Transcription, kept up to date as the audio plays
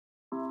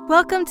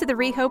Welcome to the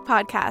Rehope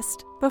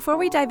Podcast. Before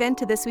we dive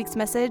into this week's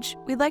message,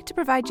 we'd like to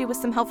provide you with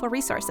some helpful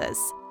resources.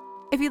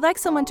 If you'd like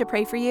someone to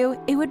pray for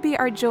you, it would be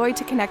our joy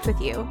to connect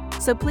with you.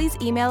 So please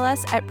email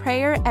us at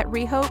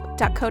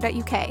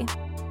prayer@rehope.co.uk.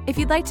 If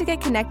you'd like to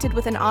get connected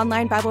with an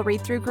online Bible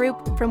read-through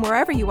group from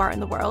wherever you are in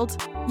the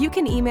world, you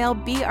can email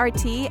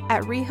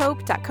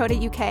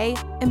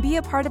brt@rehope.co.uk and be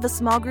a part of a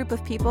small group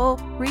of people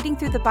reading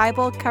through the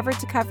Bible cover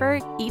to cover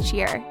each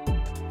year.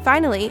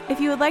 Finally,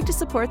 if you would like to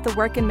support the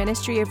work and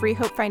ministry of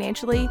Rehope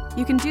financially,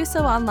 you can do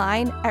so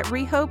online at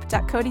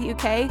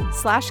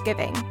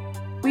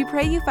rehope.co.uk/giving. We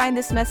pray you find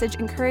this message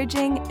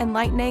encouraging,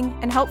 enlightening,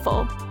 and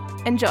helpful.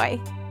 Enjoy.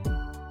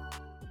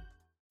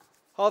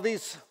 All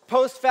these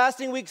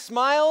post-fasting week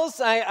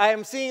smiles, I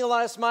am seeing a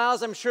lot of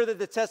smiles. I'm sure that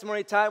the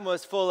testimony time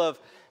was full of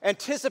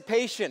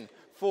anticipation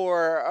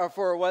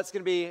for what's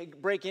going to be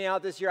breaking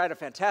out this year. I had a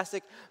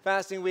fantastic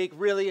fasting week,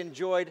 really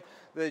enjoyed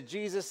the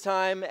Jesus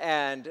time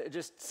and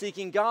just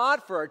seeking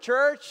God for our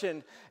church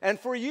and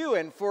for you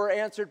and for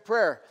answered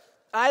prayer.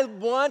 I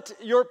want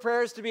your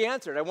prayers to be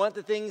answered. I want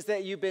the things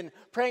that you've been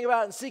praying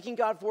about and seeking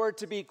God for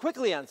to be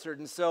quickly answered.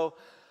 And so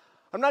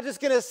I'm not just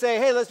going to say,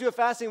 hey, let's do a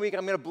fasting week.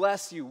 I'm going to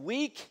bless you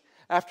week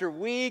after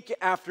week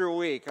after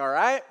week, all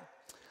right?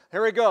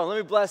 Here we go. Let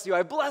me bless you.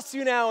 I bless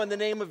you now in the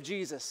name of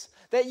Jesus,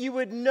 that you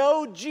would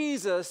know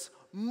Jesus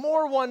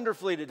more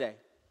wonderfully today.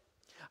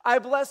 I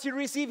bless you to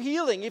receive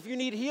healing if you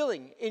need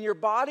healing in your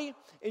body,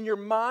 in your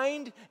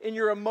mind, in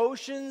your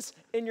emotions,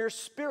 in your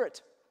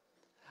spirit.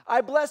 I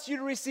bless you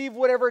to receive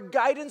whatever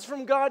guidance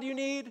from God you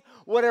need,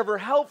 whatever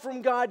help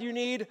from God you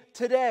need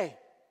today.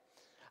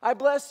 I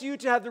bless you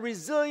to have the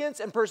resilience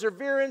and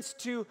perseverance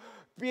to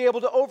be able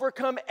to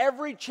overcome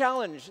every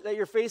challenge that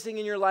you're facing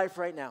in your life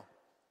right now.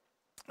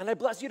 And I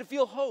bless you to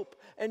feel hope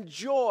and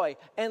joy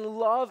and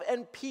love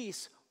and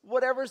peace,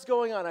 whatever's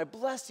going on. I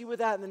bless you with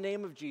that in the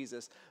name of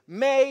Jesus.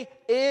 May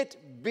it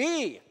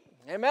be.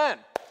 Amen.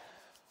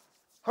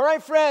 All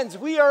right, friends,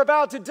 we are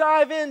about to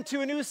dive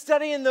into a new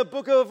study in the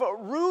book of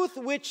Ruth,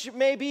 which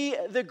may be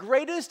the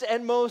greatest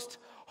and most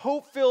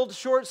hope-filled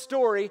short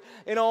story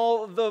in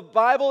all the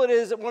Bible. It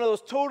is one of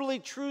those totally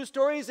true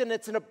stories, and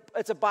it's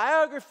a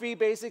biography,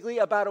 basically,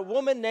 about a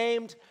woman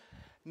named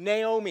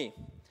Naomi.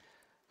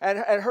 And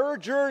her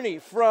journey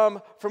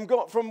from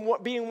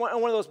being one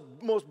of those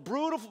most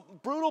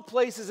brutal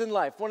places in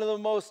life, one of the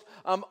most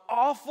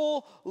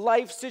awful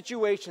life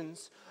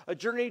situations, a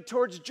journey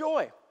towards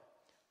joy,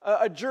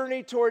 a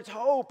journey towards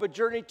hope, a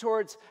journey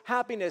towards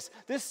happiness.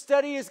 This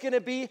study is going to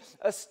be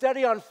a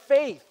study on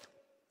faith.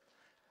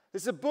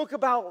 It's a book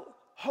about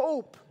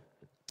hope,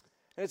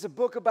 and it's a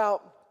book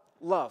about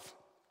love.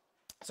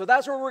 So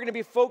that's where we're going to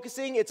be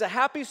focusing. It's a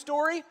happy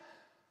story,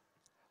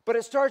 but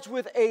it starts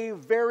with a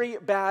very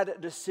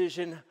bad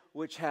decision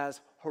which has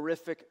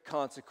horrific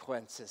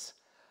consequences.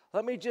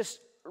 Let me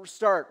just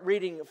start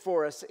reading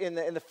for us in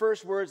the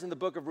first words in the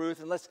book of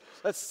Ruth, and let's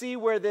see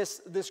where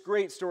this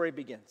great story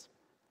begins.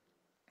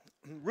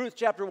 Ruth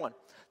chapter 1.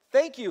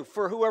 Thank you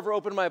for whoever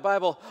opened my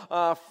Bible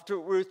to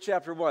Ruth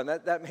chapter 1.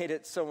 That made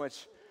it so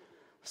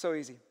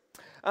easy.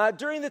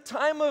 During the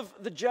time of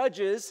the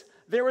judges,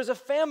 there was a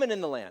famine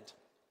in the land.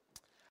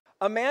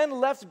 A man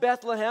left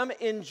Bethlehem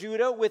in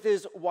Judah with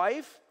his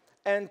wife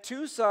and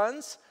 2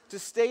 sons to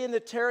stay in the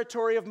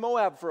territory of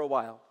Moab for a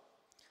while.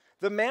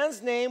 The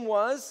man's name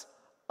was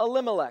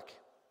Elimelech,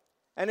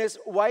 and his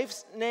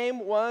wife's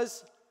name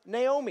was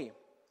Naomi.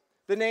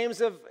 The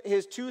names of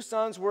his 2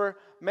 sons were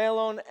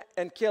Mahlon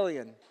and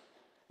Chilion.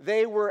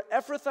 They were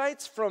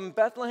Ephrathites from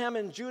Bethlehem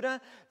in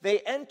Judah. They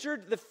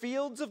entered the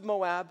fields of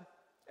Moab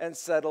and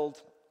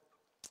settled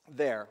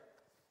there.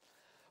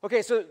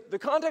 Okay, so the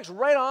context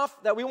right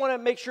off that we want to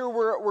make sure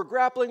we're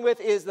grappling with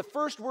is the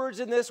first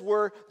words in this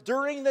were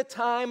during the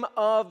time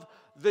of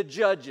the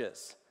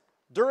judges.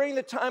 During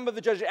the time of the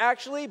judges.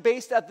 Actually,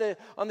 based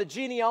on the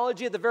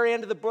genealogy at the very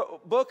end of the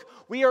book,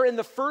 we are in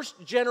the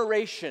first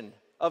generation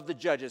of the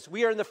judges.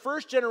 We are in the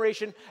first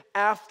generation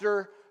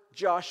after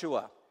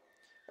Joshua.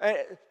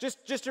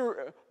 Just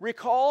to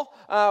recall,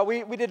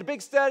 we did a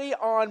big study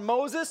on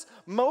Moses.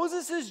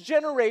 Moses'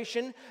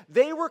 generation,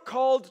 they were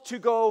called to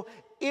go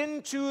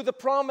into the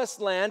promised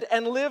land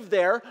and live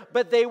there,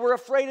 but they were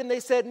afraid and they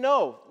said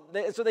no.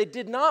 So they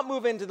did not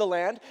move into the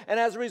land, and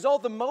as a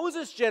result, the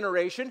Moses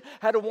generation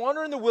had to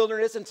wander in the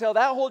wilderness until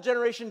that whole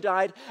generation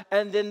died,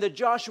 and then the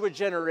Joshua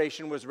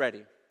generation was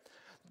ready.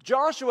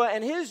 Joshua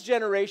and his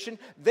generation,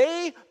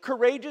 they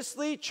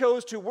courageously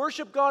chose to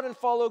worship God and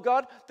follow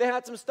God. They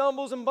had some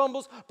stumbles and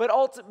bumbles, but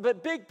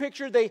big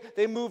picture,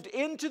 they moved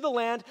into the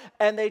land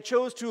and they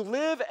chose to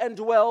live and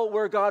dwell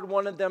where God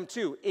wanted them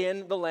to,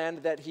 in the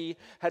land that he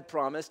had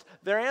promised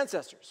their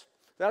ancestors.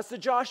 That's the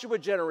Joshua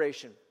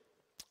generation.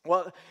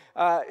 Well,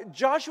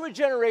 Joshua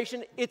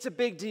generation, it's a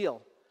big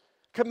deal.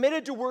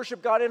 Committed to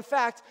worship God. In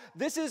fact,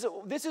 this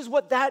is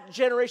what that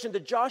generation,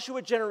 the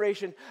Joshua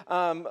generation,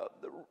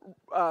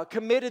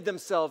 committed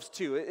themselves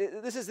to.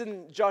 This is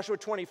in Joshua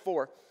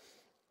 24.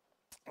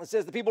 It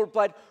says, the people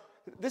replied,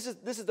 this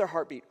is their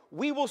heartbeat.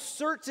 We will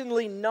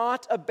certainly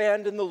not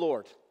abandon the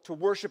Lord to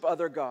worship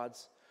other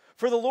gods.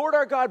 For the Lord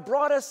our God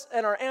brought us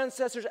and our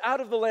ancestors out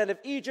of the land of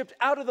Egypt,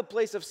 out of the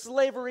place of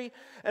slavery,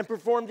 and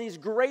performed these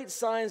great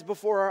signs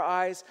before our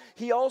eyes.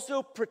 He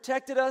also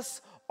protected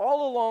us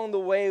all along the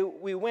way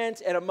we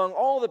went, and among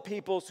all the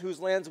peoples whose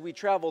lands we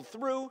traveled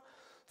through.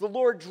 The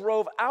Lord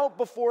drove out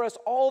before us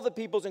all the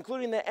peoples,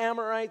 including the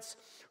Amorites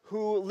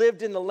who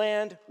lived in the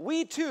land.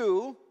 We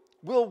too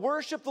will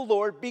worship the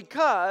Lord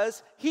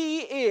because He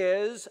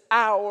is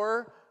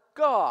our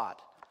God.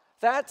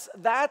 That's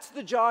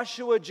the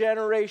Joshua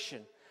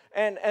generation.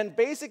 And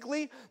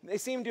basically, they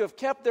seem to have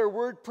kept their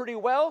word pretty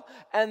well.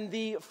 And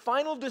the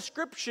final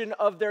description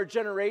of their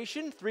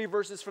generation, 3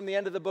 verses from the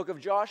end of the book of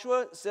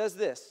Joshua, says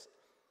this: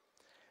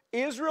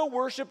 Israel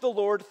worshiped the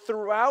Lord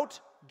throughout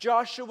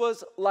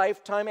Joshua's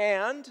lifetime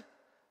and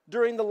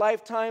during the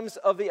lifetimes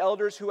of the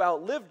elders who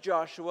outlived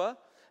Joshua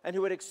and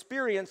who had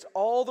experienced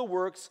all the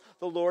works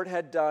the Lord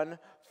had done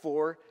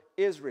for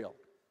Israel.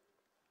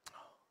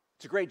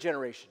 It's a great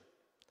generation.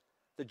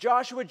 The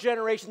Joshua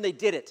generation, they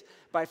did it.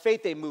 By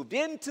faith, they moved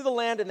into the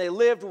land and they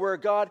lived where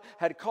God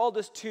had called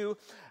us to.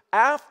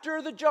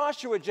 After the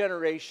Joshua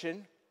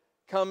generation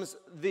comes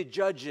the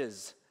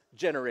Judges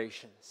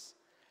generations.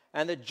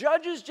 And the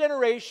Judges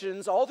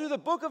generations, all through the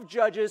book of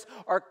Judges,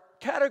 are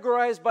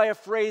categorized by a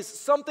phrase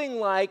something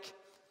like,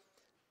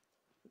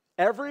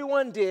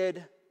 everyone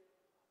did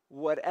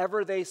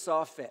whatever they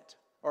saw fit,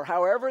 or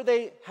however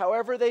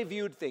they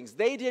viewed things.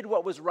 They did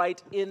what was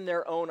right in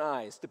their own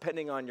eyes,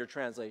 depending on your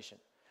translation.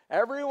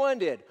 Everyone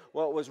did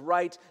what was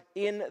right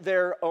in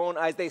their own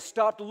eyes. They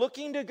stopped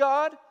looking to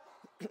God.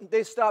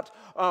 They stopped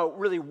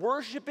really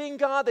worshiping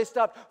God. They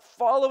stopped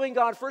following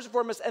God first and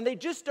foremost, and they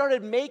just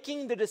started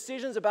making the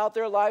decisions about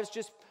their lives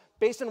just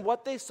based on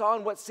what they saw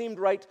and what seemed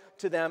right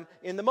to them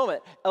in the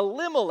moment.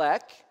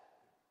 Elimelech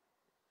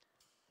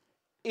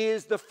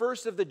is the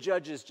first of the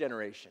Judges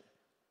generation.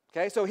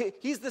 Okay, so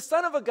he's the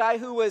son of a guy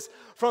who was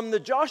from the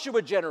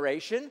Joshua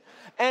generation,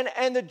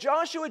 and the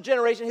Joshua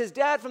generation, his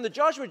dad from the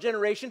Joshua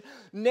generation,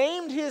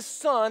 named his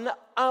son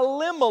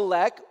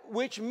Elimelech,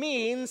 which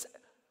means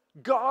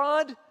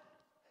God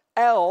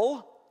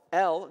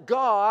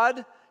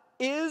God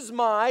is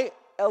my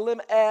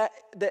Elimelech.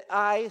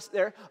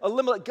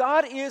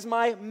 God is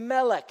my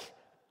Melech,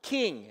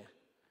 king.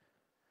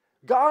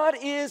 God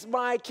is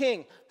my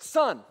king.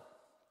 Son,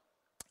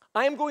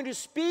 I am going to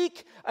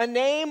speak a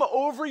name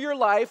over your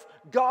life.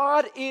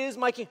 God is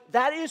my king.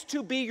 That is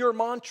to be your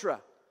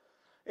mantra.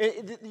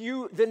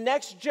 The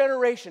next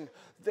generation,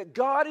 that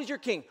God is your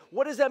king.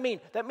 What does that mean?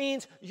 That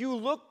means you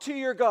look to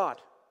your God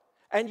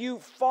and you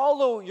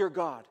follow your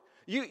God.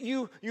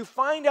 You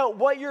find out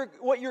what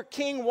your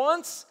king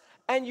wants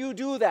and you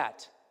do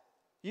that.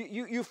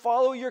 You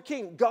follow your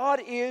king.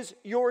 God is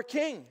your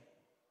king.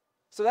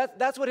 So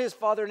that's what his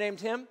father named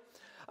him.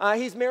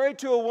 He's married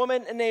to a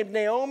woman named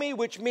Naomi,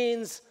 which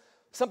means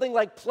something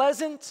like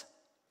pleasant.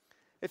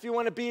 If you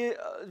want to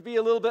be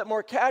a little bit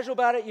more casual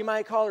about it, you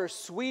might call her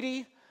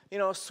sweetie. You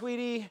know,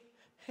 sweetie,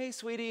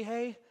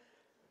 hey,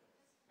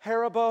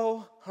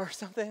 Haribo or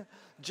something.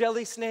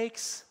 Jelly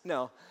snakes?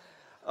 No.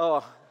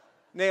 Oh,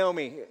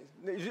 Naomi.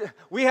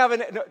 We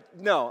haven't,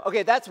 no.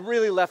 Okay, that's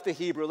really left the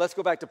Hebrew. Let's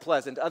go back to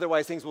pleasant.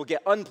 Otherwise, things will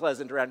get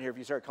unpleasant around here if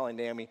you start calling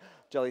Naomi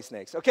jelly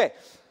snakes. Okay,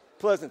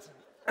 pleasant.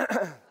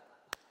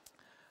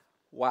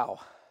 Wow,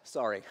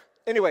 sorry.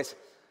 Anyways,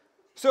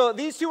 so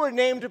these two are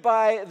named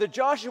by the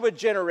Joshua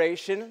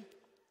generation,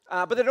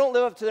 but they don't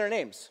live up to their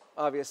names,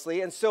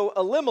 obviously. And so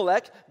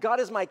Elimelech, God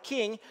is my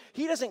king,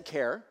 he doesn't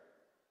care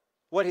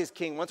what his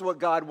king wants, what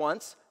God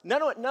wants.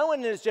 No one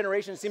in his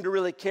generation seemed to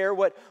really care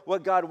what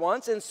God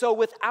wants. And so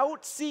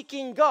without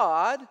seeking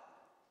God,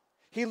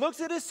 he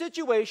looks at his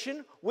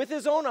situation with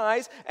his own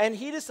eyes, and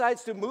he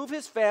decides to move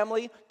his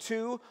family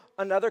to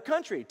another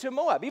country, to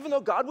Moab. Even though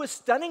God with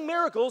stunning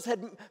miracles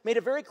had made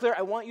it very clear,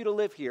 I want you to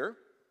live here.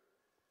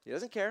 He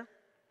doesn't care.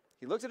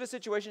 He looks at his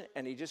situation,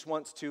 and he just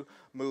wants to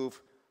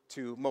move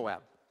to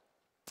Moab.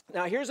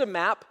 Now, here's a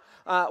map.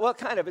 Well,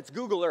 kind of. It's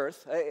Google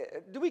Earth.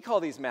 Do we call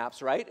these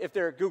maps, right? If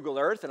they're Google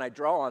Earth and I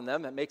draw on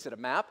them, it makes it a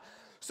map.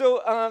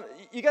 So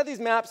you got these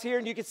maps here,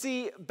 and you can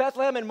see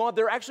Bethlehem and Moab.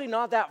 They're actually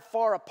not that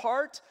far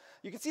apart.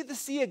 You can see the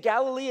Sea of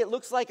Galilee. It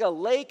looks like a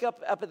lake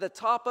up at the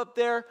top up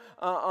there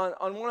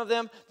on one of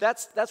them.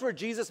 That's where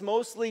Jesus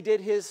mostly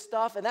did his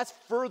stuff, and that's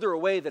further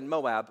away than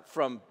Moab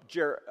from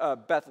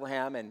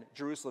Bethlehem and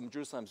Jerusalem.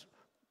 Jerusalem's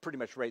pretty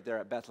much right there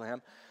at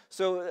Bethlehem.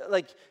 So,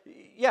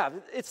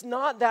 it's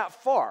not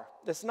that far.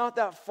 It's not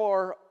that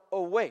far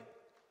away.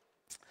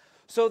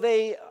 So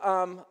they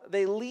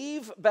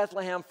leave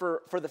Bethlehem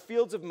for the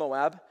fields of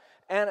Moab.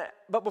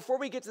 But before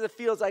we get to the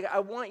fields, I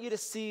want you to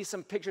see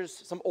some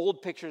pictures, some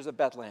old pictures of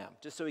Bethlehem,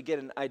 just so we get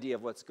an idea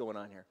of what's going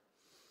on here.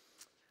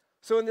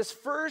 So in this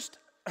first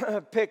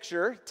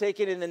picture,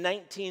 taken in the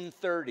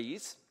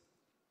 1930s,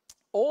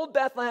 old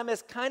Bethlehem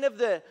is kind of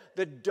the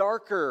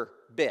darker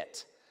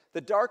bit. The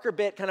darker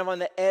bit kind of on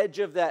the edge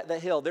of the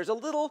hill. There's a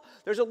little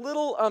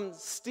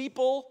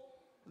steeple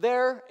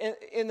there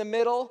in the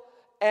middle,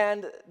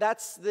 and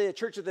that's the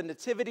Church of the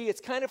Nativity.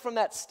 It's kind of from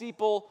that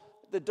steeple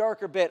the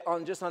darker bit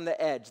just on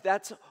the edge.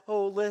 That's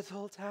oh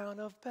little town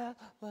of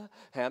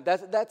Bethlehem.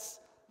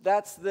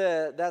 That's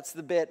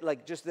the bit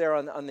like just there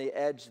on the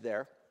edge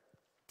there.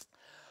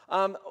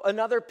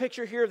 Another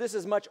picture here. This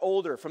is much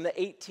older, from the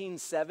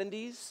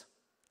 1870s.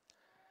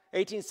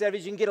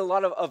 1870s, you can get a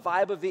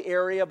vibe of the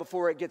area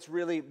before it gets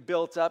really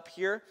built up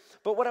here.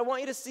 But what I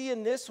want you to see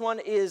in this one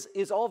is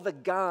all the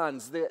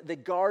gardens, the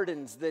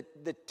gardens,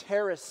 the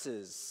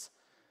terraces.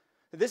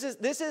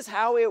 This is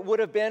how it would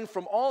have been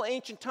from all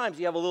ancient times.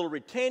 You have a little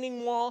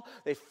retaining wall,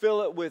 they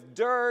fill it with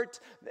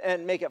dirt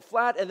and make it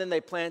flat, and then they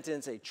plant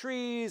in, say,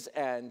 trees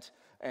and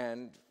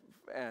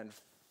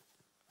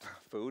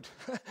food.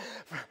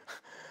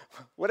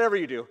 Whatever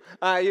you do.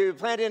 You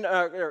plant in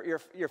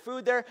your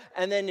food there,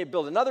 and then you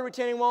build another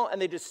retaining wall,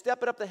 and they just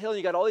step it up the hill, and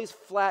you got all these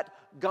flat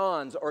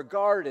gardens or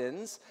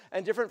gardens,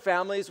 and different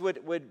families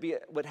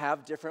would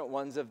have different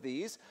ones of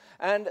these.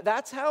 And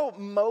that's how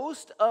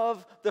most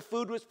of the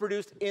food was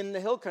produced in the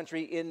hill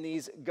country, in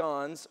these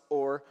gardens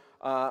or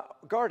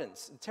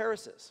gardens,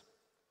 terraces.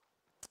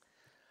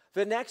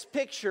 The next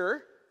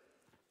picture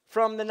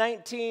from the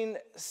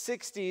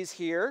 1960s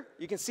here,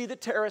 you can see the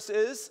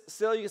terraces,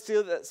 still you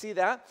can see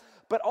that.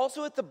 But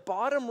also at the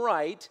bottom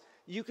right,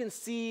 you can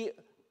see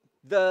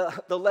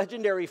the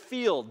legendary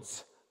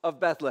fields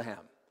of Bethlehem.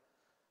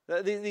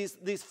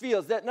 These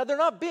fields, now they're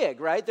not big,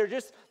 right? They're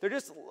just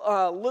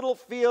little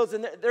fields,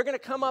 and they're going to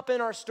come up in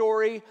our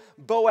story.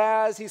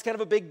 Boaz, he's kind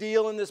of a big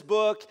deal in this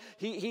book.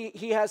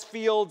 He has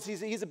fields.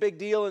 He's a big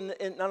deal in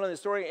not only the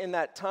story in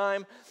that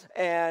time,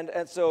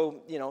 and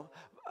so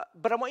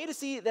But I want you to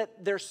see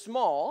that they're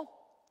small,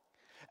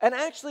 and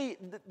actually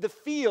the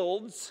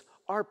fields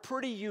are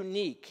pretty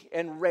unique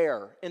and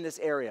rare in this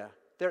area.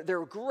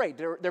 They're great.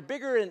 They're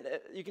bigger, and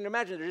you can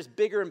imagine they're just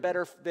bigger and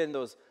better than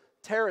those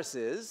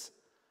terraces.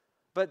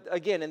 But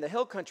again, in the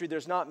hill country,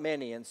 there's not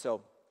many, and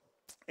so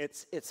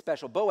it's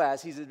special.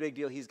 Boaz, he's a big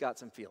deal. He's got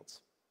some fields.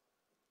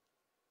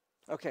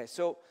 Okay,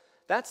 so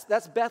that's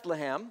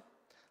Bethlehem.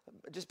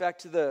 Just back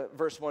to the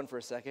verse 1 for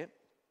a second.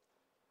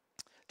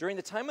 During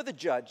the time of the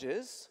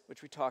judges,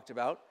 which we talked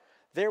about,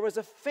 there was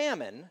a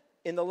famine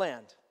in the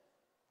land.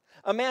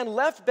 A man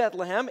left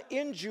Bethlehem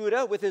in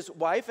Judah with his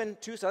wife and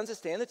 2 sons to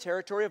stay in the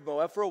territory of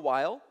Moab for a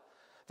while.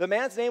 The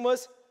man's name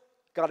was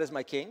God is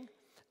my king,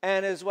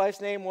 and his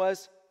wife's name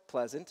was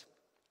Pleasant.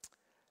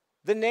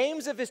 The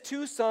names of his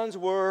 2 sons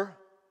were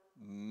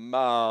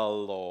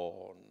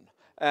Mahlon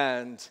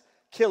and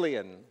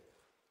Kilian.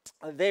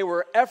 They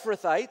were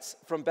Ephrathites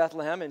from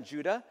Bethlehem in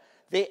Judah.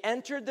 They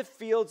entered the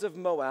fields of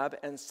Moab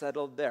and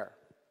settled there.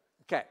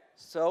 Okay,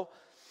 so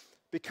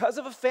because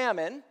of a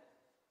famine,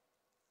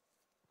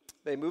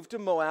 they moved to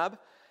Moab,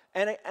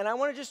 and I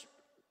want to just,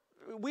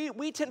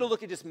 we tend to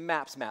look at just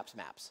maps.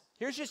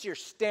 Here's just your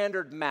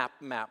standard map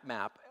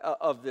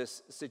of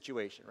this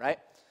situation, right?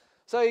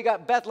 So you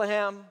got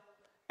Bethlehem,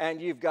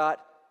 and you've got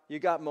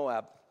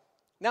Moab.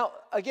 Now,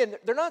 again,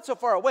 they're not so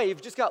far away.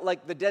 You've just got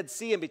like the Dead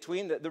Sea in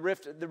between, the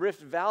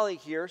Rift Valley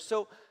here.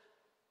 So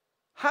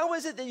how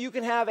is it that you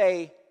can have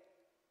a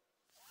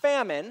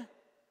famine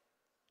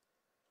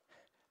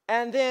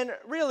and then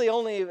really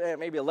only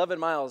maybe 11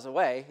 miles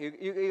away,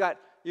 you got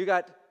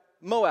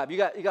Moab, you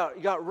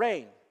got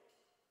rain.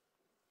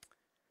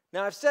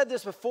 Now, I've said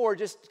this before,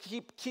 just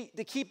to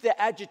keep the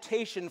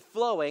agitation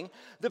flowing.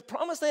 The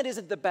Promised Land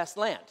isn't the best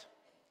land.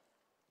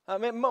 I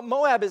mean,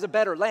 Moab is a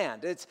better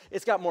land.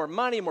 It's got more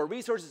money, more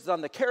resources. It's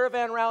on the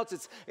caravan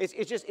routes. It's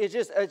just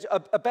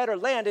a better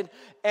land,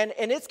 and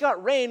it's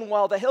got rain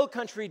while the hill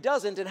country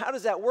doesn't. And how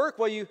does that work?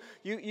 Well,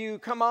 you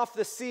come off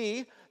the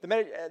sea,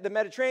 the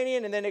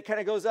Mediterranean, and then it kind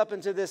of goes up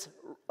into this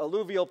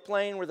alluvial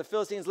plain where the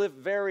Philistines live,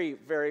 very,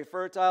 very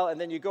fertile.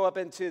 And then you go up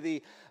into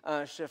the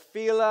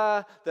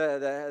Shephelah,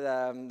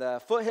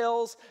 the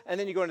foothills, and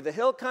then you go into the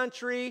hill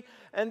country,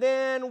 and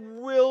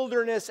then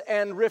wilderness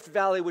and Rift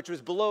Valley, which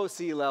was below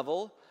sea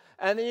level.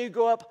 And then you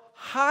go up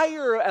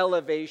higher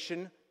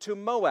elevation to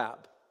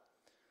Moab.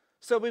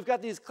 So we've got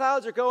these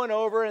clouds are going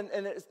over, and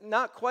it's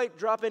not quite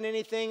dropping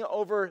anything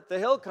over the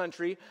hill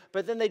country,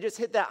 but then they just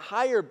hit that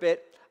higher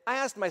bit. I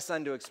asked my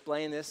son to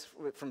explain this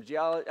from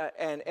geology,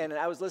 and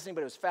I was listening,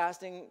 but it was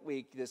fasting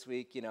week this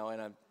week,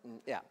 and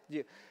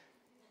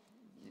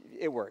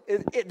it worked.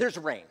 There's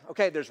rain,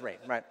 okay? There's rain,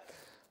 right?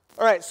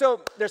 All right,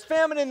 so there's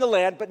famine in the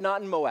land, but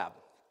not in Moab.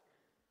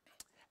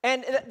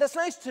 And that's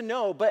nice to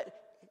know, but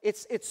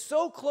it's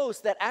so close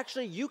that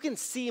actually you can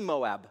see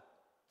Moab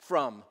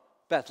from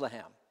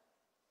Bethlehem.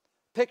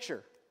 The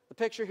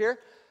picture here.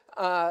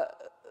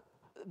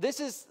 This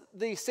is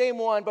the same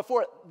one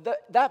before.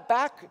 That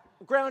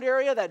background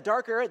area, that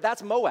dark area,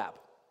 that's Moab.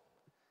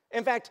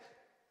 In fact,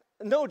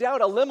 no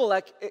doubt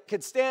Elimelech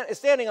is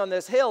standing on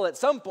this hill at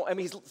some point. I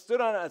mean, he's stood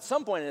on it at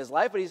some point in his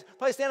life, but he's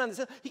probably standing on this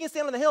hill. He can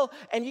stand on the hill,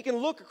 and you can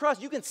look across.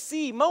 You can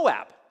see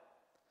Moab.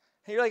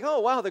 And you're like, oh,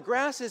 wow, the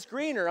grass is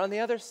greener on the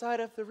other side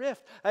of the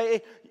rift.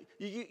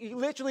 You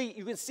literally,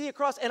 you can see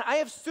across. And I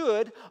have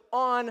stood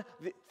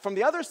from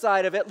the other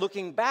side of it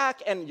looking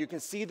back, and you can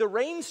see the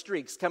rain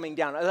streaks coming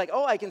down. I'm like,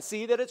 oh, I can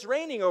see that it's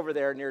raining over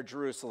there near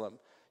Jerusalem.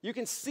 You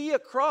can see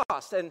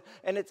across, and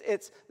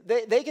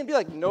they can be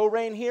like, no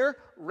rain here,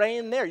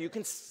 rain there. You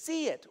can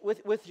see it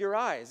with your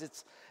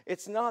eyes.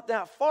 It's not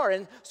that far.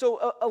 And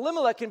so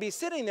Elimelech can be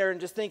sitting there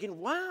and just thinking,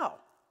 wow,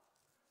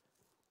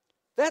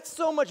 that's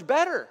so much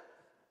better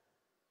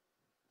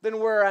than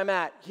where I'm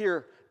at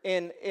here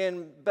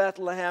in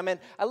Bethlehem. And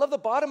I love the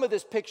bottom of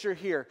this picture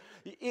here.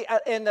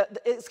 And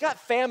it's got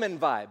famine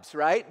vibes,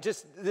 right?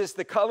 Just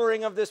the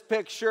coloring of this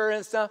picture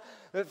and stuff,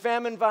 the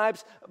famine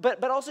vibes.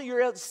 But also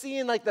you're out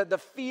seeing like the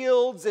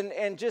fields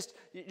and just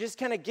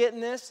kind of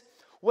getting this.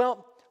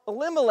 Well,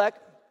 Elimelech,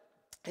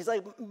 he's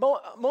like,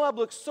 Moab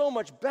looks so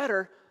much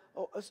better.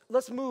 Oh,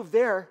 let's move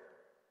there.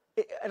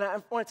 And I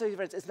want to tell you,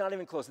 friends, it's not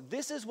even close.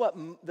 This is what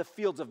the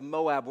fields of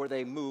Moab where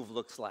they move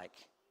looks like.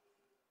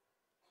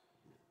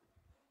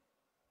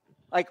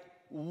 Like,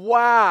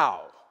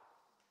 wow.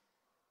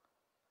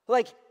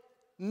 Like,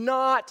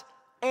 not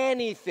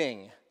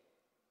anything.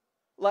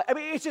 Like, I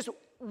mean, it's just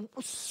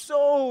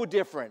so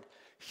different.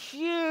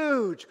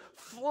 Huge,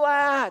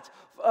 flat,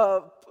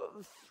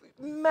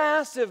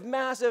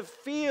 massive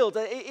field.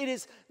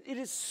 It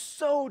is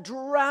so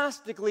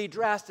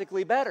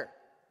drastically better.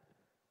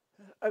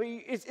 I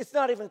mean, it's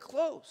not even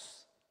close.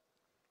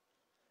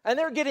 And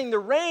they're getting the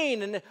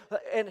rain,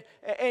 and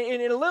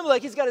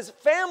Elimelech, he's got his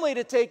family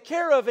to take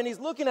care of, and he's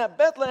looking at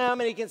Bethlehem,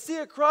 and he can see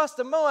across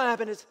to Moab,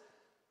 and it's,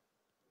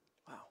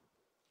 wow.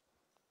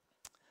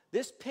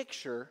 This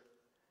picture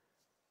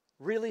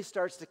really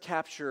starts to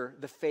capture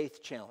the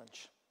faith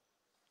challenge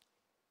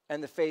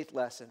and the faith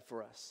lesson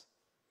for us.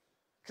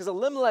 Because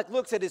Elimelech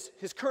looks at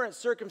his current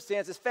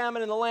circumstances,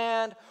 famine in the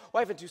land,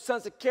 wife and 2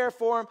 sons to care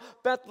for him,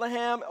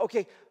 Bethlehem,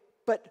 okay,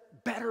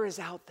 but better is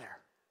out there.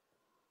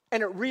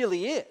 And it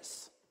really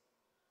is.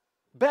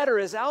 Better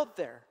is out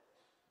there.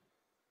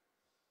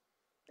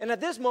 And at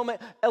this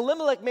moment,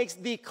 Elimelech makes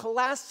the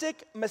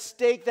classic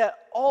mistake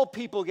that all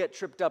people get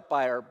tripped up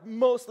by, or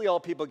mostly all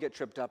people get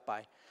tripped up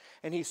by.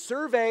 And he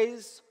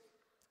surveys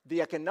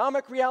the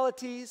economic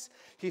realities.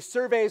 He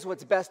surveys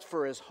what's best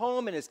for his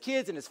home and his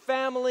kids and his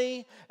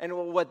family and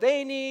what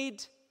they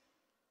need.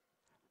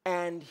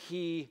 And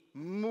he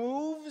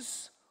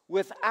moves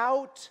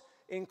without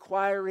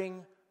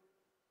inquiring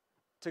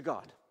to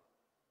God.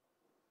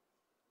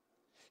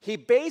 He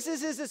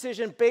bases his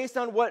decision based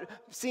on what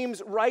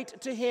seems right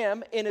to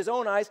him in his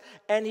own eyes,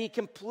 and he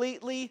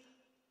completely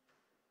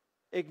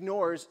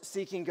ignores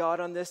seeking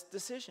God on this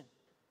decision.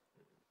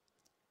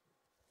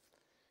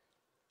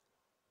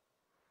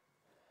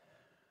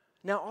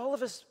 Now, all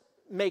of us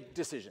make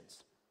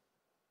decisions.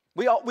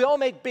 We all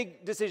make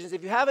big decisions.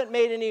 If you haven't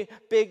made any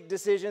big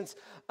decisions,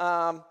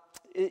 you're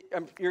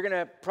going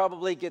to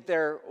probably get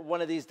there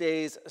one of these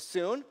days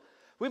soon.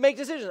 We make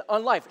decisions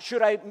on life.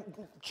 Should I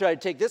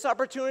take this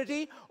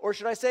opportunity, or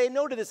should I say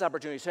no to this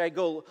opportunity? Should I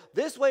go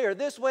this way or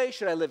this way?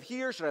 Should I live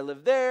here? Should I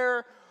live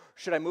there?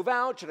 Should I move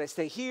out? Should I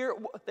stay here?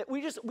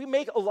 We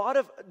make a lot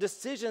of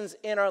decisions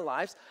in our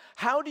lives.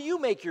 How do you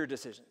make your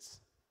decisions?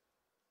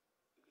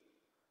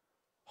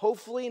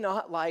 Hopefully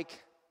not like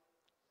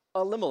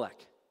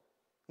Elimelech.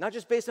 Not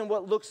just based on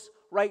what looks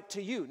right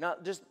to you,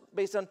 not just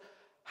based on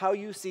how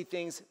you see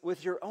things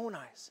with your own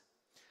eyes.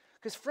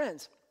 Because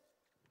friends,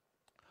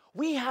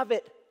 we have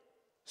it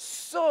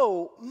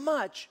so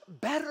much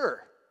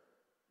better.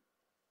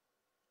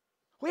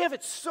 We have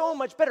it so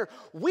much better.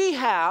 We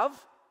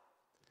have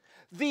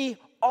the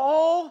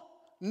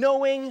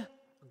all-knowing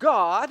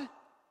God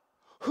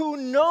who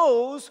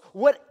knows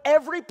what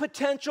every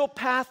potential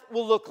path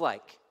will look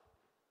like.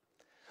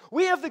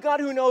 We have the God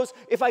who knows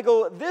if I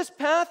go this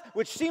path,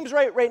 which seems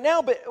right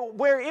now, but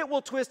where it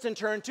will twist and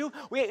turn to.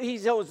 He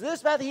knows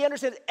this path. He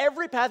understands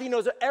every path. He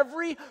knows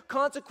every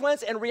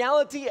consequence and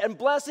reality and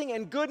blessing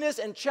and goodness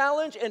and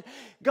challenge. And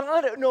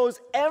God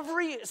knows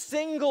every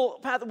single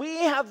path. We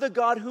have the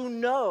God who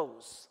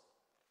knows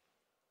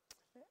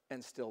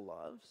and still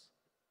loves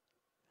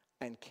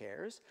and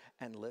cares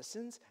and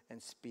listens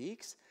and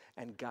speaks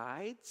and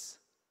guides.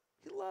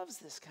 He loves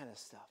this kind of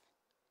stuff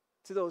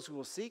to those who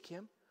will seek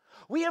him.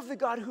 We have the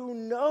God who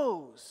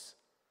knows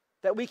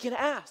that we can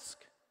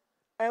ask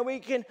and we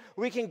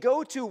can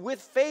go to with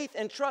faith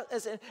and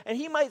trust. And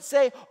he might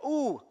say,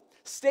 ooh,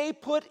 stay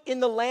put in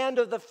the land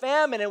of the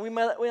famine. And we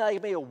might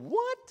be,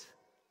 what?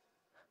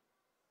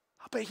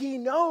 But he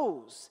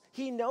knows.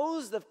 He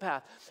knows the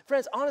path.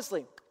 Friends,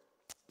 honestly,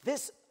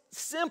 this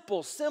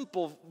simple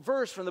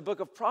verse from the book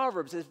of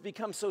Proverbs has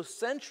become so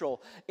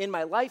central in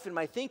my life and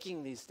my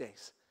thinking these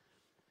days.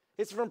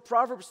 It's from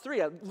Proverbs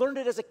 3. I learned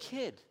it as a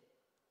kid.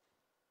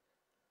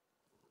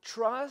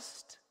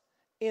 Trust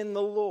in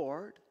the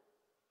Lord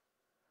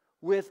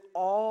with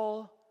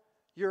all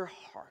your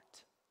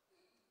heart,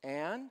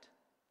 and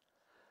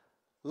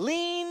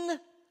lean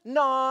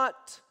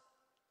not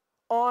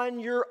on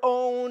your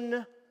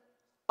own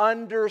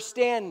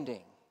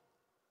understanding.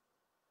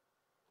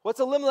 What's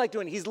Elimelech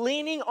doing? He's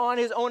leaning on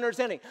his own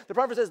understanding. The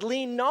prophet says,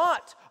 lean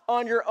not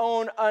on your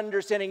own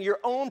understanding, your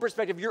own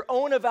perspective, your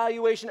own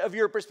evaluation of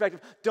your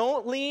perspective.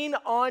 Don't lean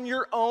on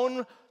your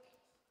own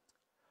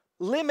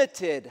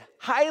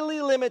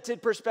highly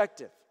limited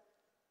perspective.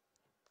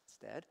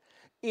 Instead,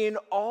 In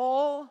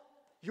all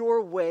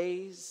your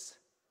ways,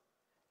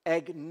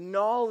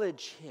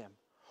 acknowledge him.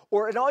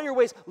 Or in all your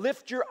ways,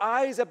 lift your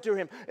eyes up to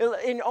him.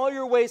 In all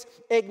your ways,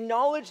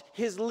 acknowledge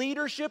his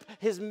leadership,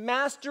 his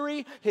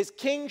mastery, his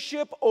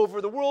kingship over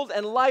the world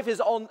and life.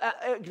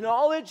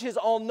 Acknowledge his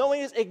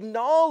all-knowingness.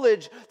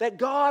 Acknowledge that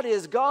God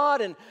is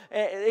God, and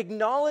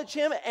acknowledge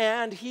him,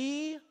 and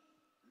he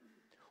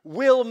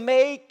will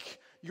make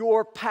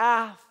your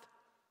path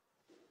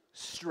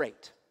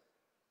straight.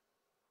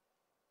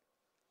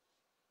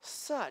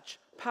 Such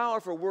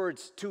powerful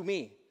words to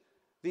me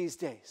these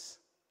days.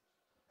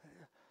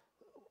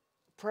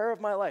 Prayer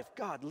of my life,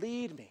 God,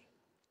 lead me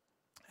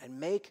and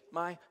make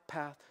my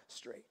path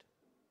straight.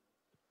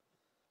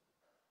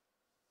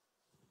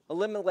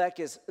 Elimelech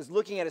is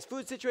looking at his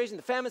food situation,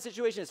 the famine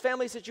situation, his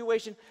family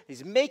situation.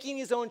 He's making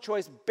his own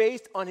choice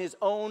based on his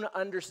own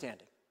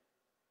understanding.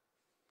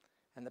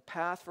 And the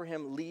path for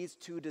him leads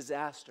to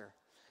disaster.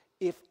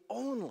 If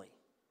only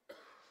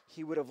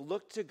he would have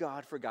looked to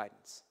God for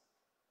guidance.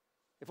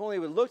 If only he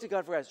would look to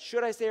God for guidance.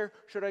 Should I stay or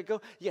should I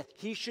go? Yes,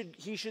 he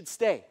should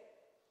stay.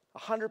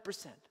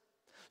 100%.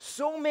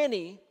 So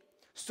many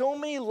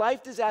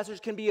life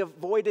disasters can be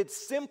avoided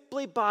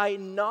simply by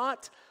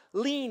not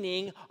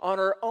leaning on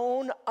our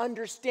own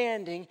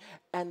understanding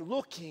and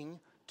looking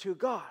to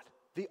God,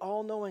 the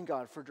all-knowing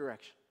God, for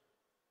direction.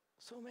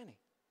 So many.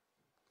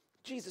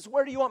 Jesus,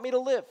 where do you want me to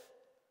live?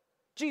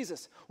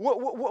 Jesus,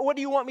 what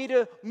do you want me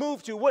to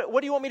move to? What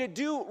do you want me to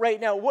do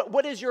right now?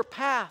 What is your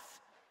path?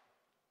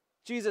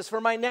 Jesus, for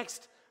my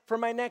next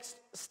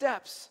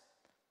steps.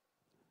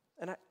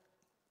 And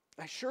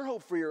I sure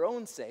hope for your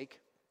own sake,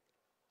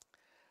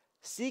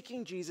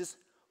 seeking Jesus,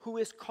 who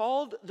is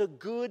called the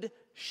Good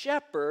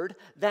Shepherd,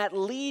 that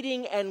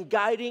leading and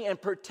guiding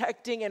and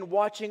protecting and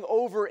watching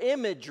over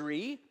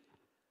imagery,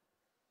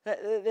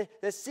 that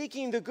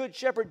seeking the Good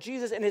Shepherd,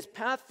 Jesus, and his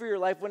path for your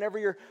life whenever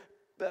you're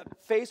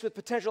faced with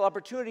potential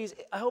opportunities,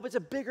 I hope it's a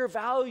bigger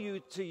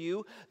value to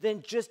you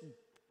than just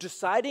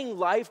deciding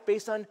life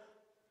based on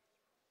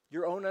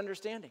your own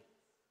understanding.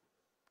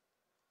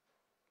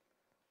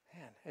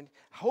 And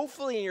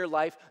hopefully in your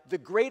life, the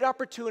great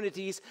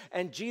opportunities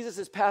and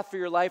Jesus' path for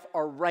your life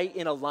are right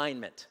in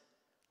alignment.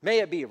 May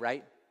it be,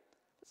 right?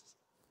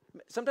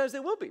 Sometimes they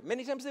will be.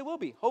 Many times they will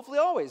be. Hopefully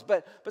always.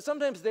 But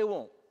sometimes they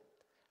won't.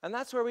 And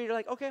that's where we're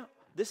like, okay,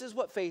 this is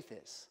what faith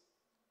is.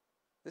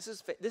 This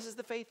is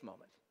the faith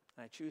moment.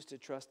 And I choose to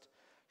trust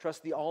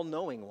the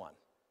all-knowing one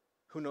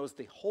who knows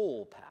the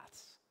whole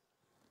paths,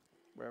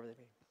 wherever they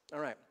be. All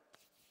right.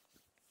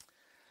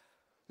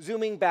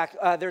 Zooming back,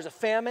 there's a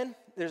famine.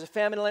 There's a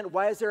famine in the land.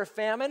 Why is there a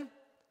famine?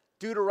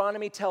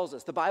 Deuteronomy tells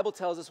us. The Bible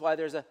tells us why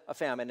there's a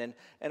famine.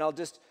 And I'll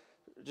just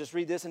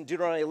read this in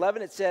Deuteronomy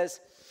 11. It says,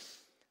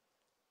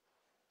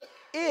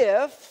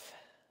 if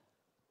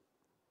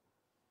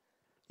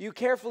you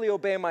carefully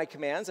obey my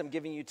commands I'm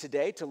giving you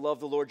today to love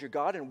the Lord your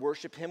God and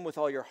worship him with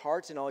all your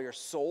heart and all your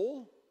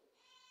soul,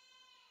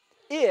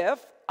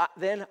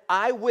 then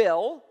I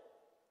will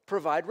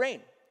provide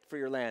rain for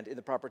your land in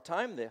the proper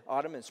time, the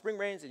autumn and spring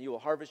rains, and you will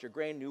harvest your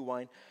grain, new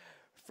wine,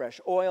 fresh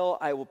oil.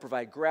 I will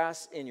provide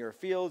grass in your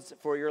fields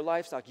for your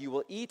livestock. You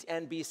will eat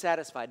and be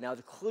satisfied. Now,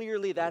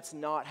 clearly that's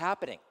not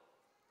happening.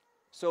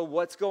 So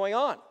what's going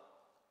on?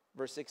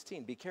 Verse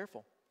 16, be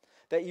careful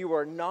that you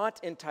are not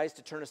enticed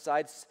to turn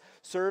aside,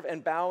 serve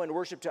and bow and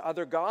worship to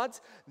other gods.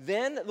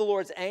 Then the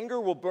Lord's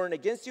anger will burn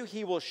against you.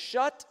 He will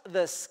shut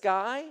the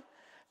sky,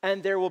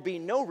 and there will be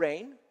no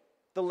rain.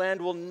 The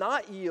land will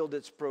not yield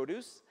its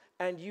produce,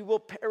 and you will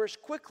perish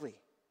quickly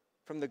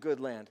from the good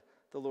land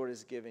the Lord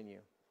has given you.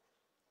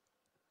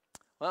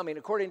 Well, I mean,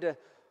 according to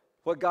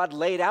what God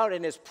laid out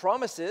in his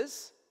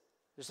promises,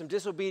 there's some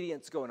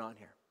disobedience going on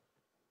here.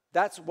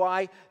 That's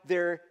why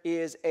there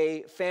is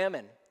a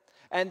famine.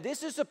 And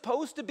this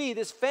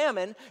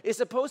famine is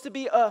supposed to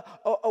be a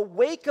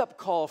wake-up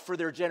call for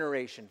their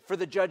generation, for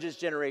the judges'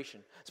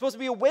 generation. It's supposed to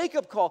be a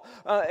wake-up call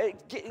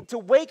to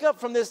wake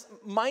up from this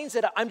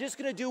mindset, I'm just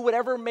going to do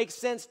whatever makes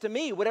sense to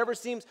me, whatever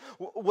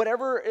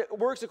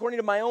works according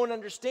to my own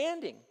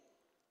understanding.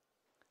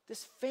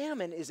 This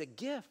famine is a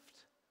gift.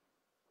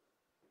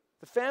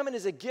 The famine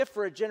is a gift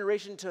for a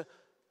generation to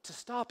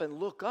stop and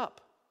look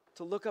up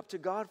to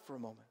God for a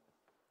moment.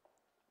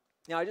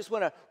 Now, I just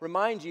want to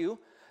remind you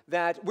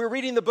that we're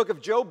reading the book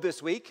of Job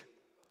this week,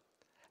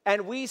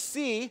 and we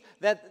see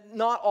that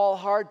not all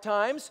hard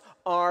times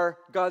are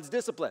God's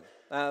discipline.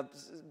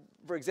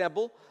 For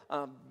example,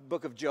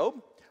 book of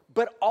Job.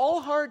 But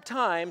all hard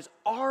times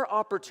are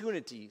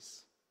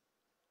opportunities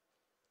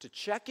to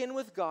check in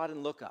with God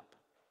and look up.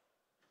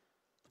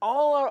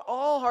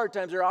 All hard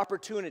times are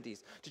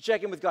opportunities to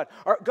check in with God.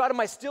 God, am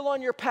I still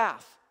on your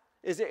path?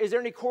 Is there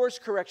any course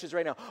corrections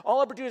right now?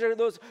 All opportunities are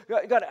those,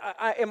 God,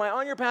 am I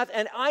on your path?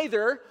 And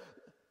either,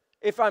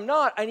 if I'm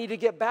not, I need to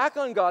get back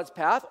on God's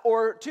path.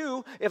 Or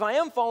two, if I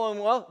am following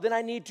well, then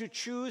I need to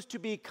choose to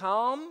be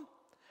calm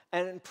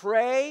and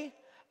pray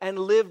and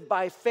live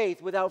by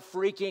faith without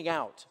freaking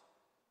out.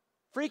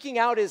 Freaking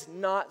out is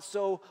not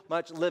so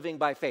much living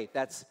by faith.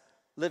 That's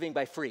living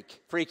by freaking.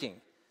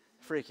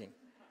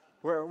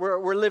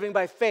 We're living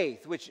by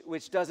faith,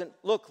 which doesn't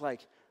look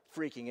like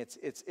freaking.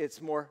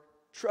 It's more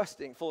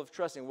trusting, full of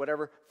trusting,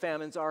 whatever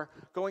famines are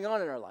going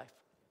on in our life.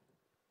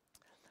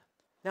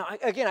 Now,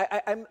 again,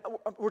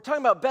 we're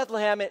talking about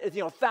Bethlehem,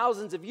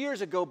 thousands of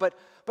years ago, but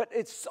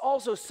it's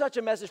also such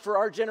a message for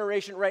our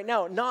generation right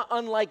now, not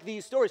unlike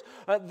these stories.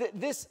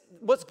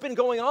 What's been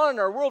going on in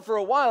our world for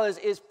a while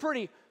is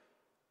pretty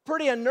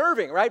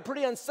unnerving, right?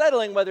 Pretty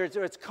unsettling, whether it's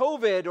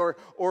COVID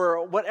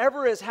or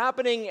whatever is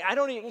happening. I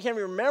can't even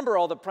remember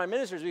all the prime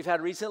ministers we've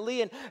had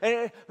recently.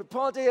 And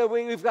politics,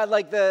 we've got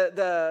like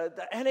the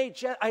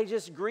NHS. I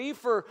just grieve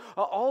for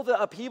all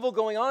the upheaval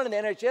going on in the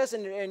NHS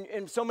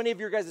and so many of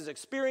your guys'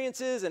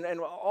 experiences and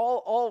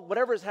all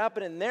whatever is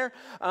happening there.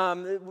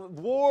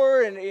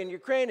 War in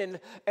Ukraine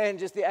and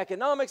just the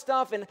economic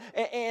stuff and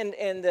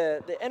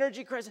the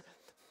energy crisis.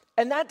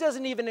 And that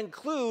doesn't even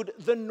include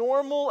the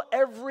normal,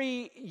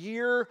 every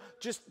year,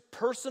 just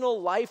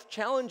personal life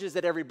challenges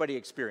that everybody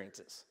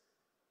experiences.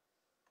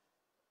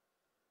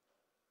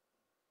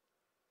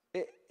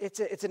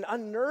 It's an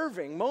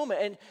unnerving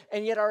moment.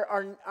 And yet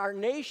our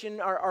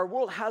nation, our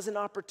world has an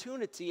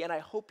opportunity, and I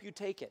hope you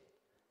take it,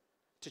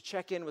 to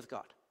check in with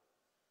God.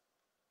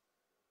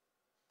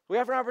 We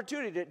have an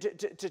opportunity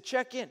to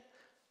check in,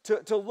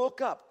 to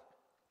look up.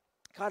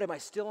 God, am I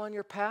still on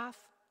your path?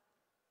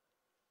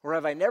 Or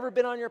have I never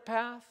been on your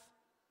path?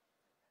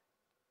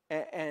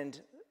 And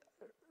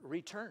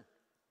return.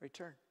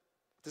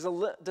 Does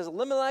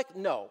Elimelech?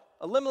 No.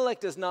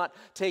 Elimelech does not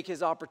take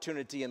his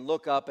opportunity and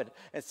look up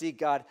and see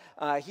God.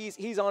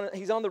 He's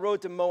on the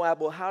road to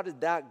Moab. Well, how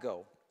did that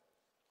go?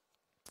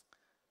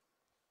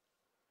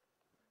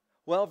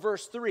 Well,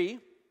 verse 3,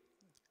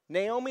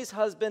 Naomi's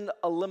husband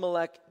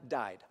Elimelech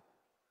died,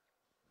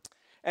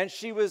 and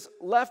she was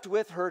left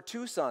with her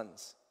 2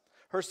 sons.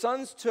 Her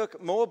sons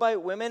took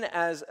Moabite women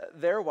as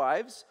their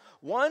wives.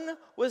 One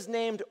was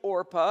named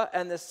Orpah,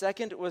 and the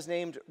second was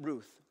named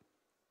Ruth.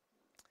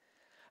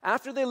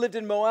 After they lived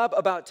in Moab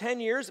about 10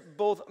 years,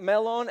 both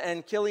Mahlon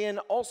and Chilion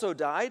also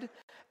died,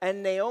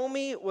 and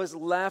Naomi was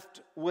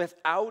left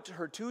without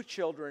her 2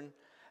 children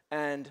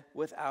and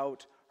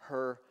without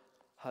her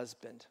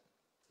husband.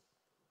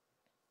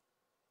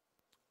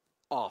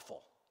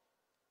 Awful.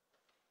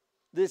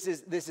 This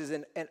is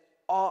an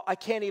I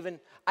can't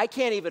even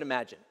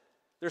imagine.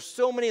 There's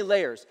so many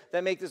layers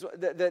that make this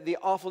the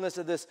awfulness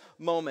of this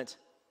moment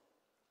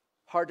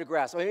hard to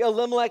grasp. I mean,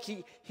 Elimelech,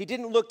 he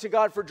didn't look to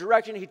God for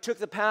direction. He took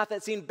the path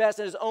that seemed best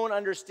in his own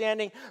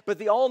understanding, but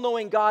the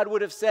all-knowing God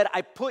would have said,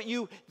 I put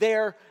you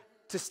there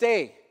to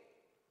stay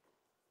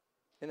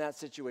in that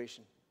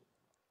situation.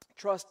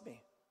 Trust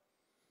me.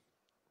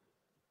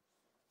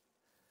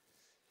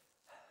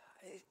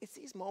 It's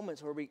these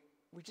moments where we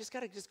just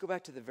got to go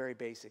back to the very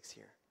basics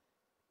here.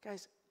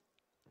 Guys,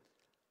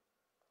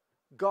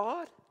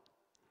 God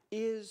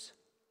is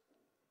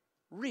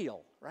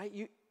real, right?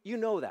 You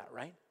know that,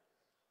 right?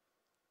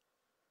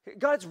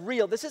 God's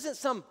real. This isn't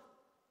some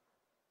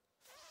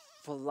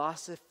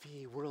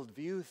philosophy,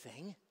 worldview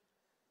thing.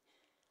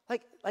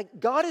 Like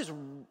God is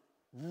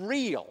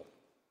real.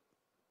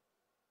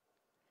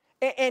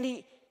 And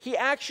he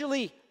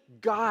actually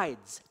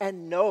guides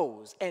and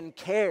knows and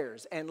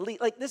cares and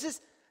leads. Like this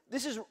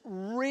is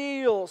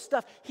real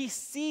stuff. He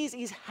sees,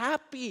 he's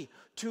happy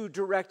to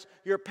direct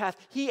your path.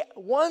 He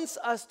wants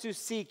us to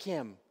seek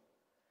him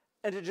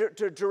and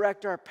to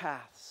direct our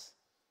paths.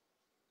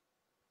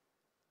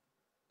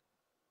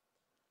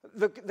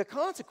 The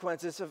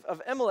consequences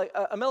of Elimelech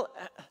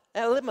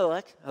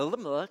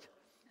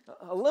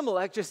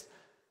just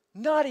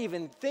not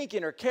even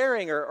thinking or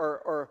caring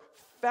or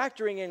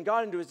factoring in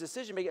God into his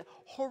decision making,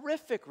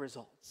 horrific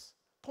results.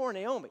 Poor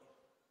Naomi,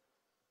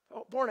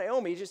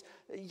 just,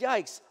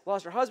 yikes,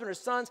 lost her husband, her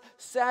sons,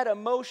 sad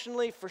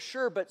emotionally for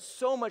sure, but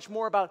so much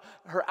more about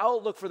her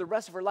outlook for the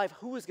rest of her life.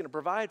 Who is going to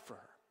provide for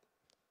her?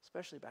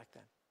 Especially back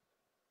then.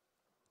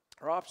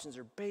 Her options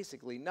are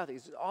basically nothing.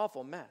 It's an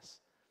awful mess.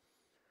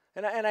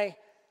 And I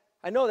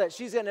know that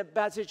she's in a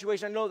bad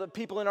situation. I know that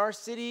people in our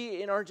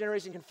city, in our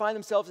generation, can find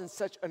themselves in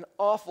such an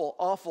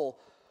awful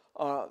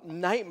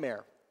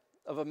nightmare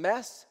of a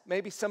mess.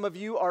 Maybe some of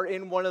you are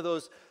in one of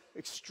those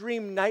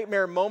extreme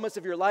nightmare moments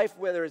of your life,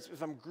 whether it's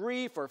from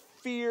grief or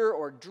fear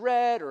or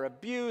dread or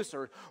abuse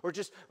or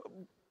just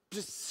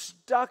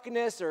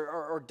stuckness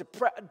or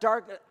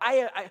darkness.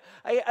 I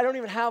don't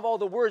even have all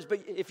the words,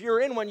 but if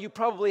you're in one, you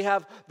probably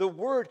have the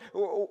word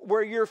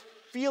where you're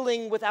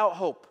feeling without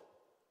hope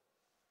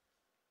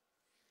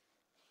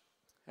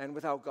and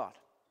without God.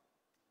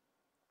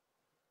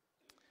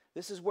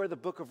 This is where the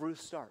book of Ruth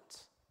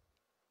starts.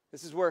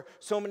 This is where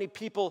so many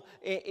people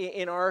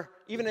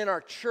even in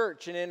our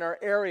church and in our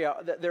area,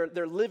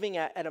 they're living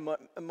at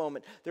a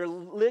moment. They're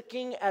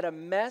looking at a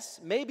mess,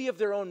 maybe of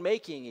their own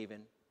making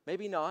even,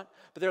 maybe not,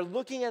 but they're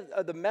looking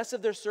at the mess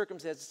of their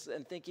circumstances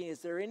and thinking, is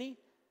there any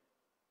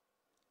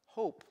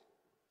hope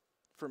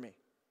for me?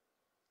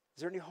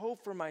 Is there any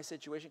hope for my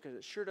situation? Because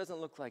it sure doesn't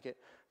look like it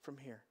from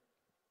here.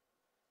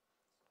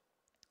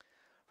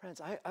 Friends,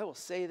 I will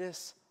say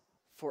this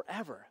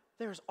forever.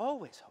 There's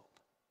always hope.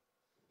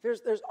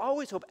 There's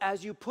always hope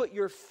as you put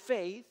your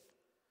faith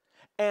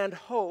and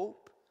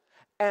hope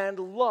and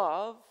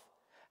love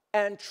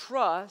and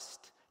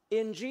trust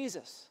in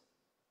Jesus.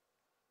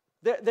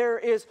 There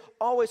is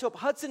always hope.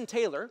 Hudson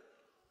Taylor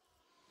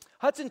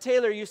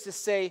used to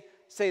say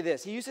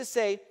this. He used to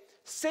say,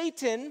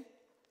 Satan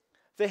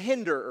the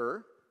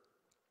hinderer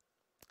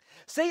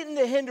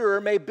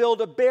may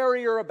build a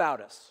barrier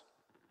about us,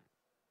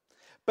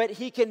 but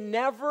he can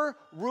never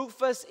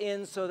roof us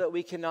in so that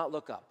we cannot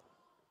look up.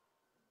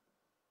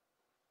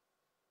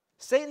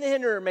 Satan the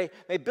hinderer may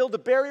build a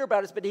barrier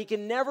about us, but he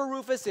can never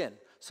roof us in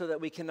so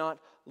that we cannot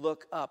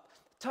look up.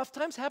 Tough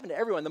times happen to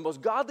everyone. The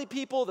most godly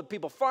people, the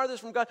people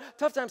farthest from God,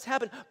 tough times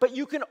happen, but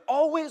you can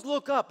always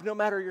look up no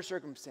matter your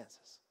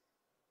circumstances.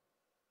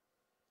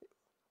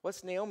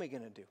 What's Naomi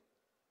going to do?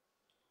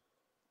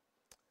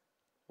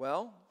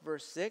 Well,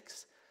 verse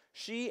 6,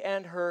 she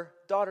and her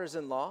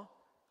daughters-in-law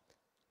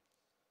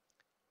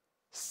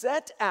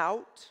set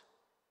out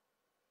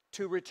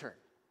to return.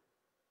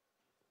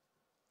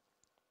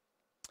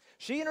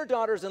 She and her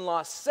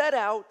daughters-in-law set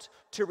out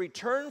to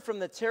return from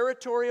the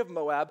territory of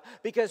Moab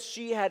because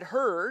she had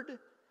heard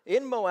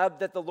in Moab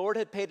that the Lord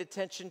had paid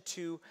attention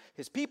to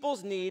his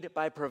people's need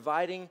by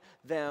providing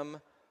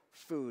them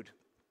food.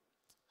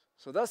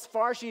 So thus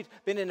far, she'd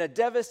been in a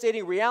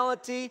devastating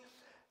reality,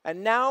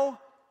 and now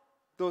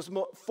those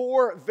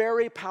 4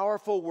 very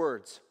powerful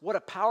words. What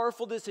a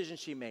powerful decision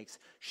she makes.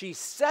 She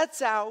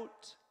sets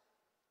out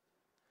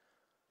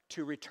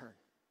to return.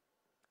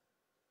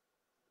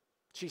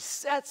 She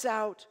sets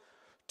out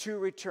to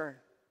return.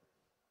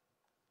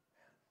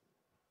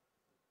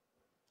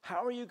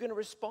 How are you going to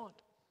respond?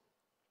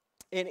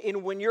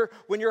 And when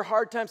your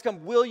hard times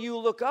come, will you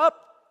look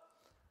up?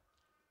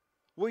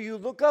 Will you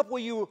look up?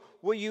 Will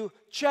you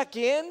check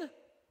in?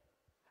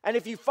 And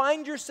if you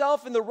find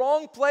yourself in the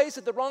wrong place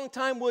at the wrong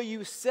time, will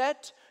you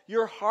set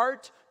your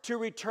heart to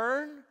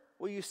return?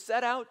 Will you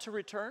set out to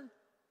return?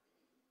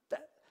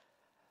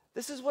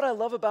 This is what I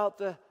love about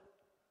the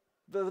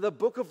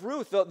book of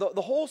Ruth,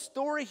 the whole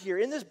story here.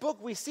 In this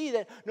book, we see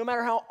that no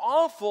matter how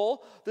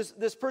awful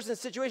this person's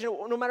situation,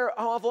 no matter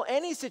how awful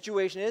any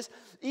situation is,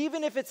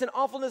 even if it's an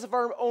awfulness of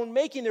our own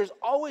making, there's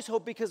always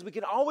hope because we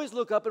can always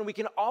look up and we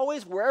can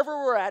always,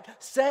 wherever we're at,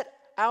 set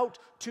out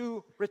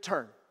to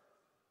return.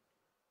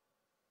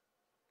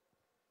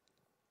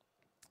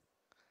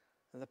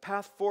 And the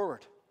path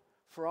forward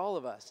for all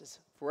of us is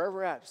wherever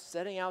we're at,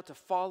 setting out to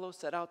follow,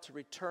 set out to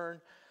return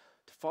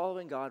to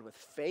following God with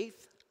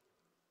faith,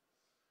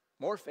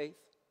 more faith,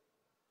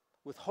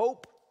 with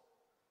hope,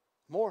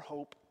 more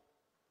hope,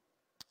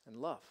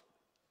 and love,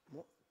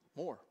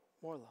 more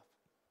love.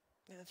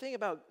 And the thing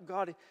about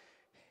God,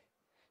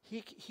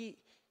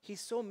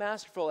 He's so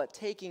masterful at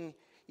taking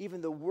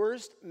even the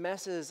worst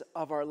messes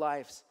of our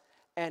lives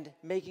and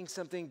making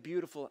something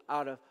beautiful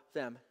out of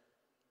them.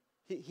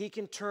 He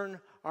can turn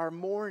our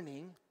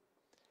mourning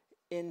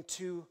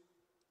into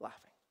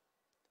laughing.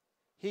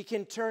 He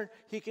can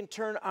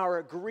turn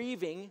our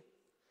grieving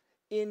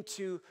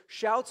into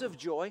shouts of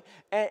joy,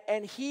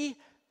 and He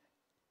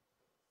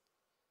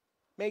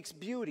makes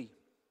beauty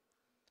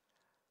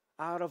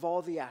out of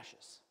all the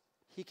ashes.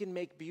 He can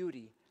make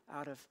beauty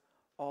out of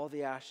all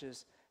the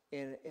ashes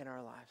in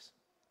our lives.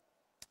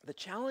 The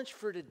challenge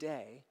for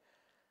today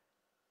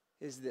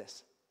is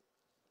this.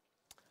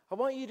 I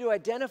want you to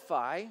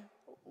identify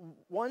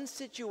one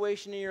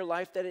situation in your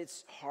life that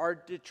it's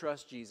hard to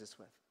trust Jesus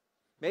with.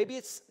 Maybe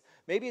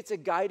it's a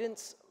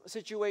guidance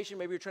situation.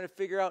 Maybe you're trying to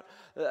figure out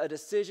a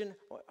decision.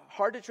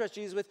 Hard to trust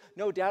Jesus with.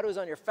 No doubt it was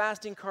on your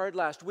fasting card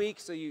last week,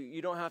 so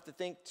you don't have to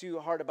think too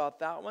hard about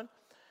that one.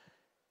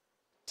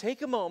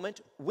 Take a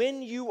moment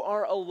when you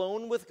are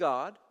alone with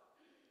God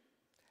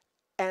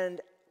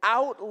and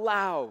out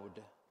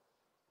loud.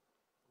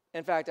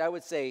 In fact, I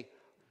would say,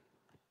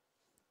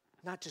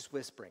 not just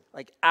whispering,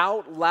 like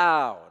out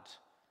loud,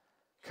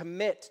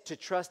 commit to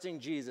trusting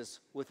Jesus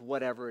with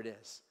whatever it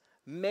is.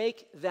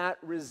 Make that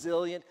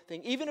resilient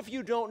thing. Even if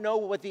you don't know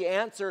what the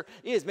answer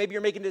is, maybe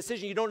you're making a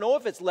decision, you don't know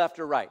if it's left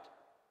or right.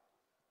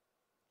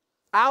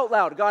 Out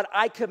loud, God,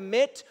 I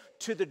commit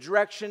to the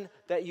direction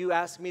that you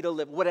ask me to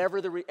live,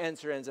 whatever the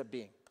answer ends up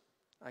being.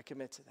 I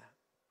commit to that.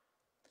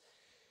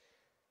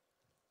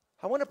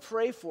 I want to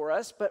pray for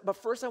us, but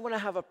first I want to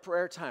have a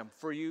prayer time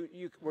for you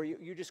where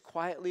you just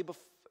quietly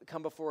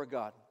come before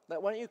God. Why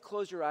don't you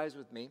close your eyes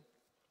with me?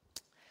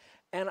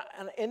 And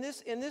in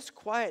this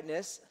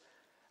quietness,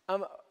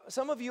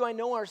 some of you I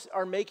know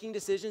are making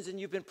decisions, and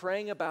you've been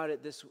praying about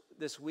it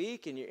this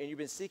week, and you've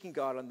been seeking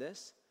God on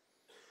this.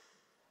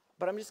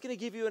 But I'm just going to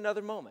give you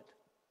another moment.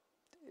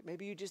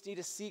 Maybe you just need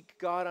to seek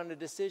God on a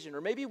decision,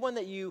 or maybe one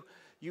that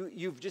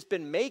you've just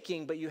been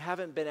making, but you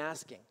haven't been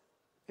asking.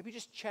 Maybe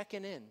just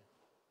checking in.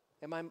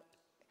 Am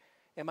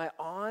I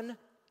on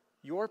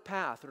your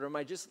path, or am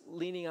I just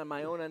leaning on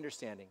my own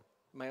understanding,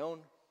 my own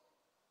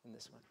in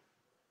this one?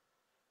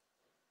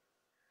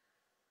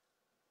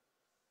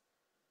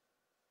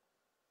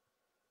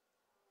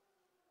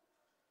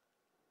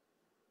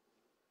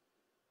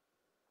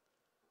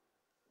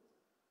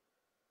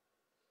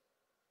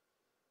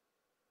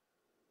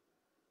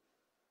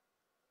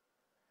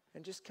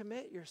 And just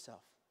commit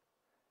yourself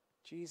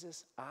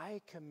Jesus,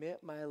 I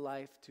commit my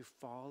life to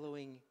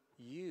following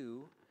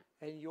you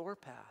and your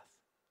path.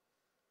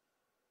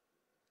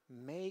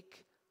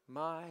 Make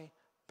my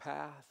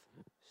path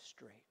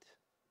straight.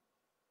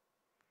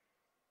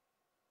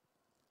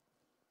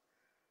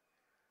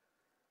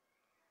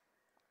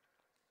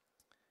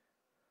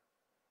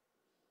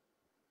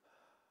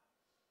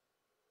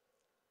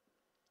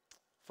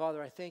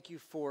 Father, I thank you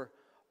for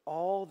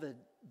all the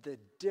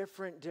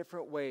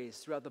different ways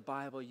throughout the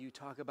Bible you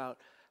talk about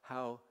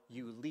how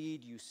you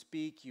lead, you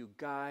speak, you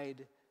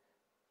guide.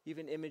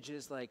 Even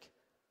images like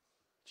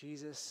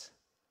Jesus,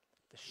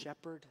 the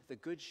shepherd, the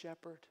good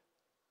shepherd.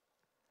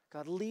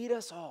 God, lead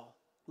us all.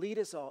 Lead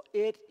us all.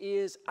 It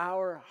is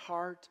our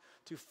heart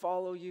to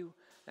follow you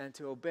and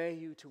to obey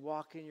you, to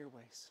walk in your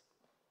ways.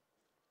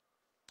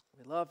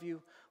 We love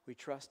you, we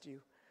trust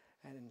you,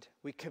 and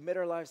we commit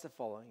our lives to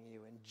following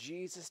you. In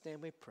Jesus'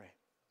 name we pray.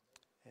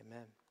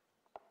 Amen.